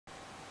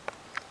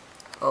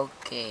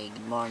Okay,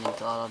 good morning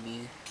to all of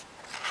you.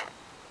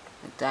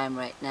 The time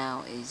right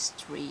now is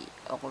 3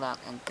 o'clock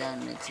and 10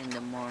 minutes in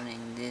the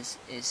morning. This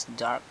is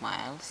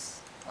Darkmyles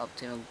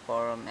Optimum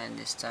Forum, and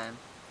this time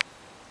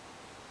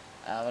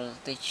I will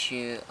teach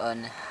you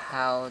on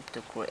how to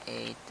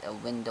create a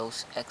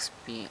Windows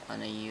XP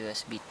on a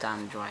USB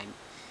thumb drive.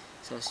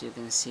 So as you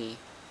can see,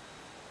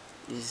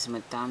 this is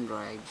my thumb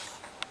drive,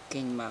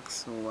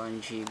 KingMax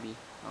 1 GB.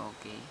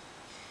 Okay,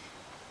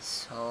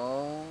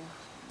 so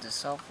the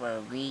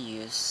software we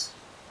use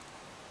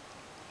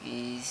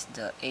is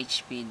the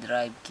HP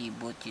Drive Key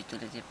Boot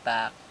Utility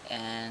Pack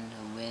and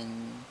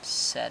Win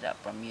Setup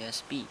from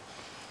USB.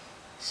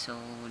 So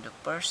the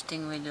first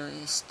thing we do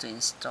is to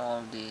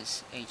install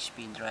this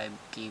HP Drive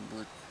Key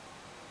Boot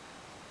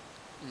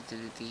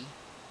utility,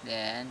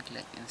 then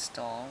click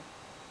install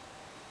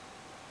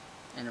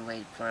and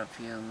wait for a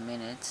few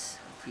minutes,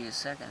 a few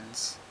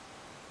seconds,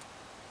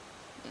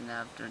 and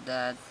after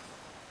that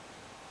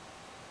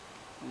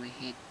we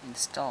hit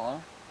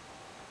install.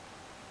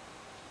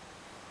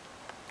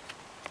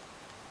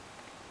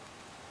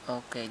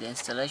 Okay, the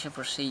installation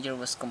procedure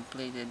was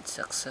completed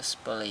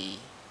successfully.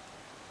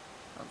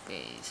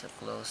 Okay, so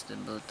close the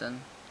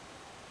button.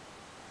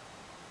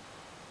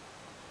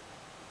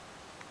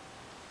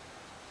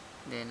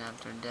 Then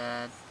after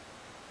that,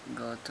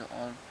 go to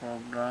all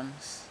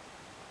programs,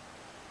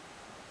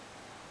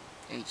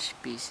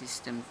 HP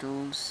System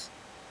Tools,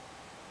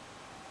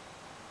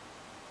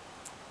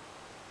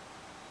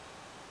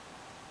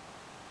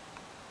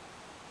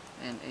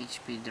 and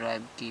HP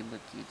Drive Key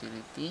Boot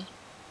Utility.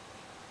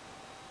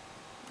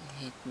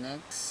 Hit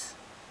next.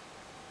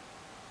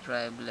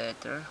 Drive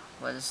letter.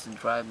 What is the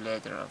drive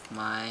letter of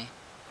my?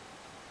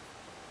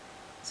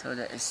 So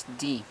that is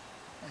D.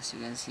 As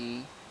you can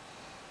see,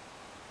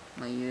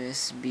 my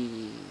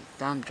USB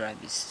thumb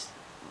drive is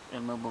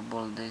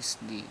removable. This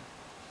D.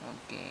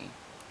 Okay.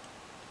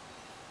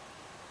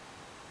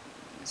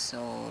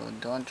 So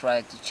don't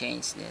try to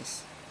change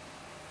this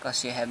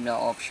because you have no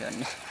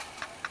option.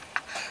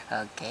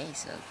 Okay,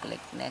 so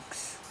click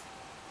next.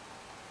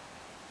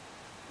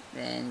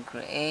 Then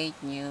create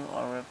new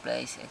or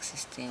replace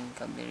existing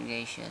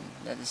configuration.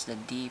 That is the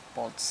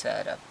default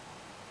setup,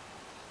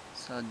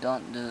 so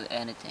don't do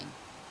anything.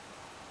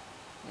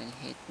 Then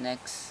hit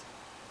next.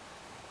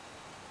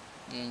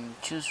 Then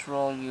choose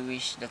role you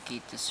wish the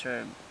key to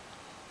serve.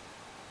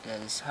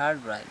 That is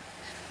hard drive.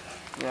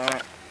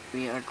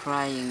 We are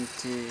trying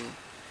to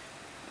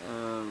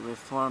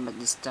reformat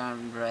this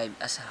thumb drive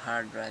as a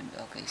hard drive.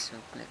 Okay, so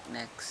click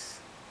next.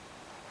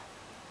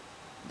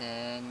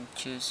 Then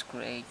choose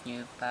create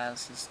new file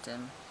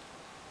system,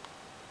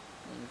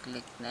 then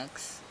click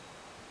next.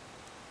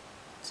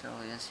 So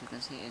as you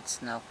can see,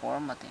 it's now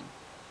formatting,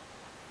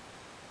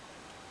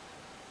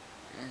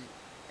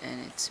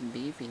 and it's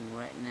beeping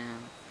right now.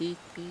 Beep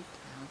beep.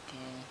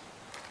 Okay,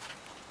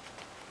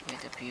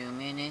 wait a few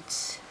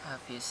minutes, a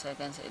few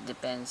seconds, it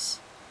depends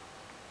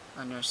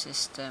on your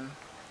system.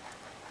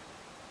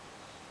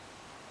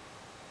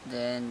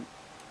 Then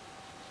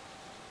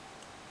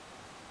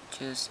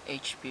choose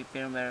HP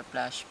firmware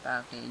flash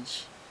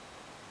package,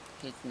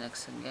 hit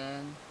next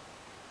again.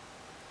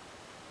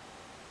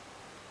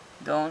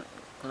 Don't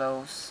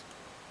close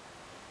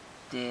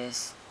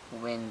this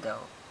window.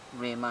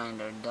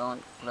 Reminder,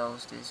 don't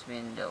close this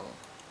window.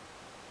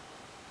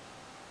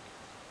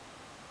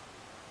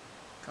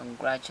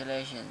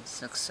 Congratulations,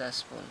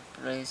 successful.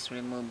 Please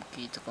remove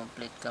key to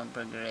complete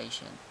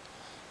configuration.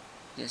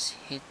 Just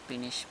hit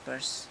finish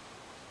first.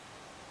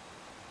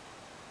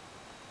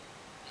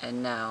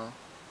 And now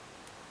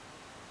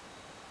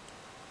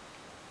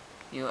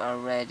you are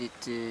ready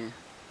to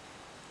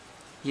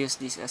use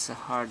this as a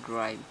hard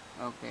drive.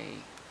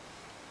 Okay,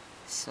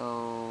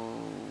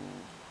 so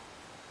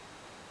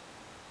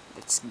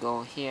let's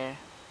go here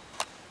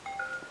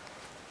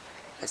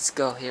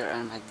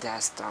on my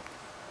desktop,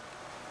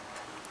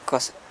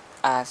 because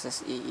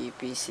Asus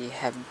EEPC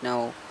have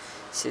no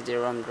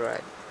CD-ROM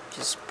drive.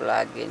 Just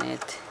plug in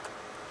it.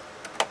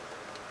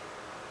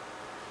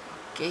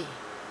 Okay,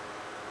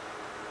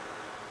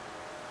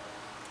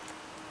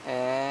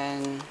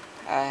 and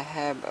I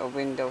have a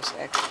Windows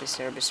XP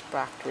Service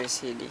Factory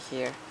CD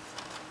here.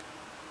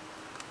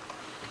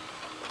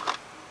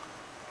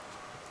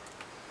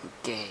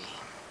 Okay,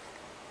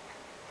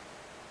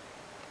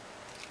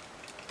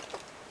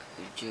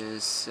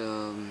 just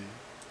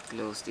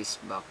close this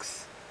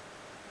box,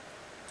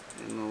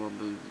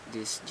 removable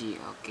disk G.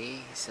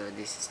 Okay, so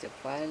this is the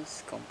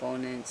files,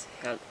 components,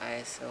 health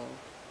ISO,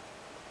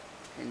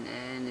 and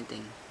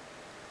anything.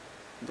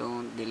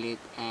 Don't delete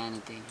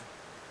anything.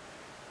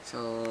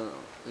 So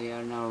we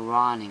are now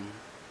running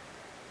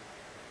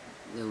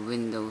the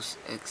Windows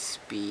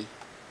XP.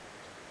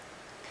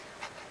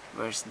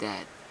 Where's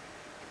that?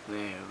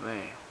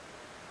 Where?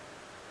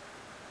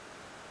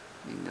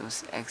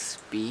 Windows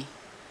XP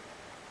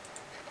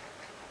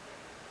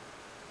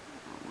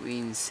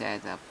Win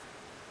Setup.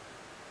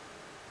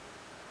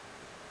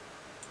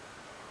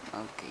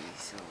 Okay,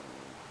 so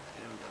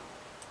here we go.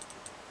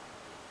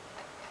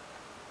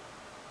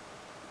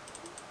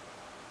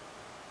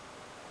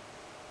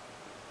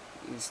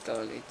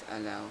 install it,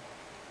 allow.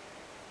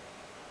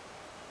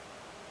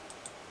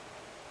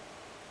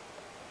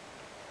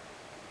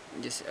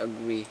 Just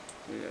agree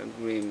with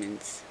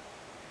agreements.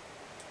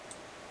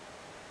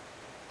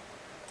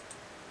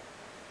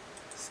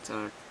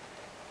 Start.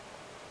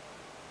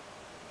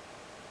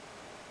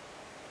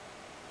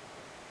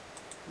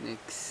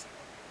 Next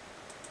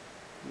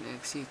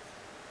it.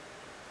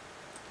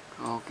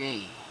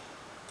 Okay,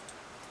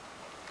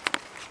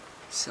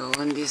 so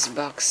on this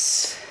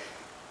box,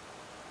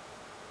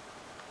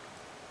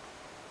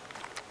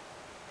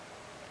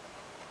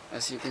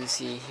 as you can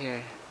see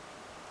here,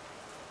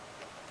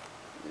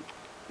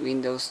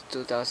 Windows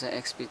 2000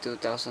 XP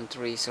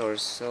 2003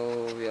 source.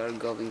 So we are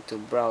going to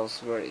browse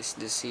where is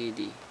the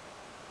CD.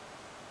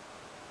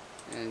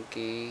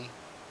 Okay,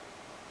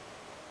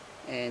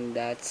 and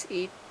that's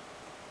it.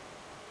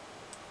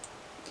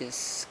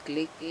 Just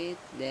click it,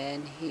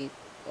 then hit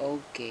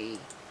OK.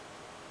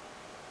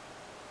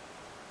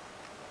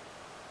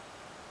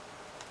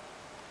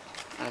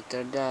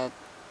 After that,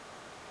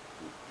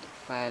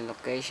 file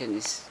location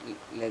is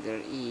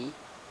letter E,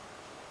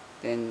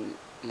 then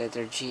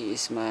letter G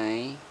is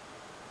my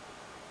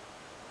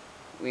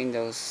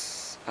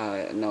Windows,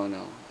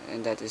 no,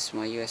 and that is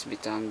my USB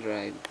thumb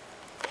drive.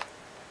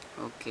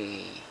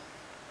 Okay,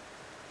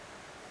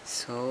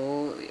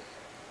 so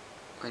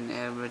when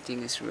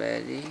everything is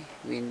ready,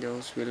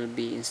 Windows will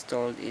be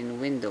installed in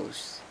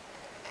Windows.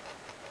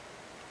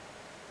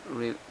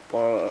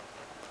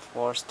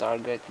 Force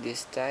target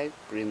this type,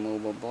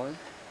 removable.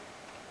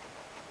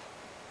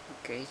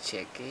 Okay,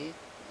 check it.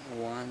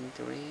 1,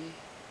 3,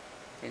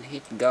 and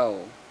hit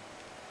go.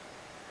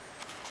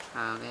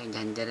 Okay,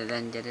 dun.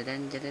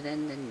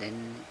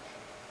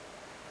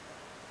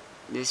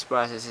 This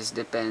process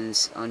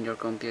depends on your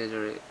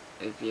computer.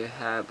 If you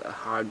have a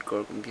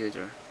hardcore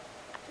computer,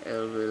 it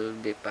will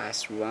be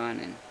fast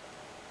running.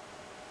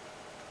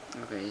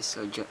 Okay,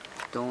 so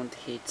don't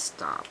hit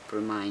stop,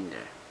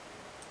 reminder.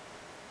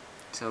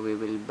 So we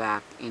will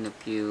back in a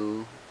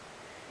few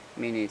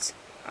minutes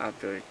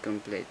after it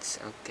completes.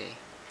 Okay,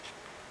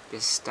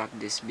 just stop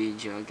this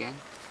video again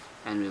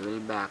and we will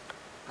back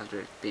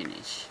after it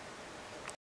finish.